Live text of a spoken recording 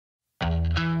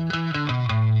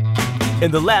In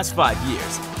the last 5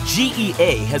 years,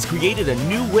 GEA has created a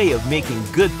new way of making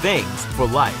good things for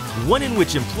life, one in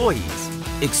which employees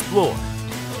explore,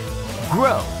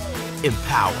 grow,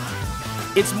 empower.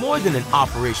 It's more than an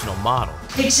operational model.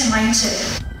 It's a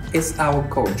mindset. It's our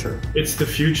culture. It's the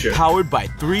future. Powered by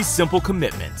 3 simple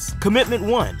commitments. Commitment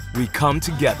 1, we come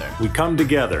together. We come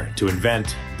together to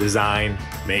invent, design,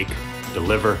 make,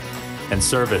 deliver, and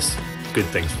service good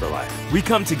things for life. We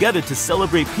come together to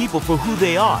celebrate people for who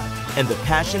they are and the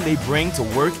passion they bring to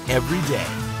work every day.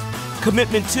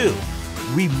 Commitment 2,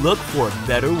 we look for a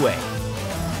better way.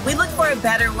 We look for a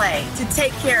better way to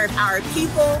take care of our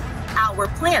people, our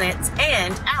planet,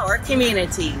 and our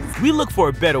communities. We look for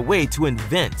a better way to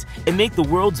invent and make the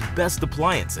world's best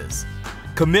appliances.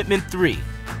 Commitment 3,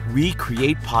 we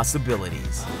create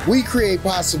possibilities. We create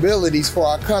possibilities for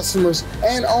our customers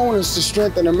and owners to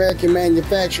strengthen American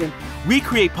manufacturing. We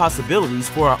create possibilities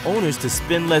for our owners to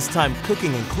spend less time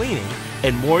cooking and cleaning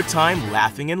and more time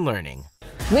laughing and learning.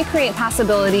 We create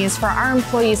possibilities for our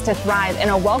employees to thrive in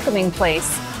a welcoming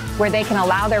place where they can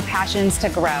allow their passions to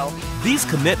grow. These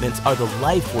commitments are the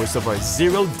life force of our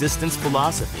zero-distance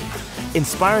philosophy,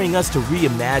 inspiring us to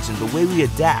reimagine the way we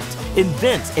adapt,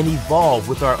 invent, and evolve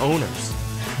with our owners.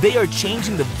 They are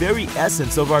changing the very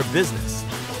essence of our business,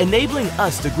 enabling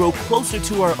us to grow closer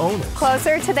to our owners.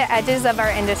 Closer to the edges of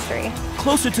our industry.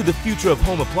 Closer to the future of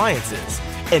home appliances,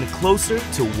 and closer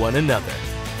to one another.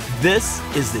 This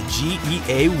is the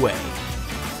GEA Way.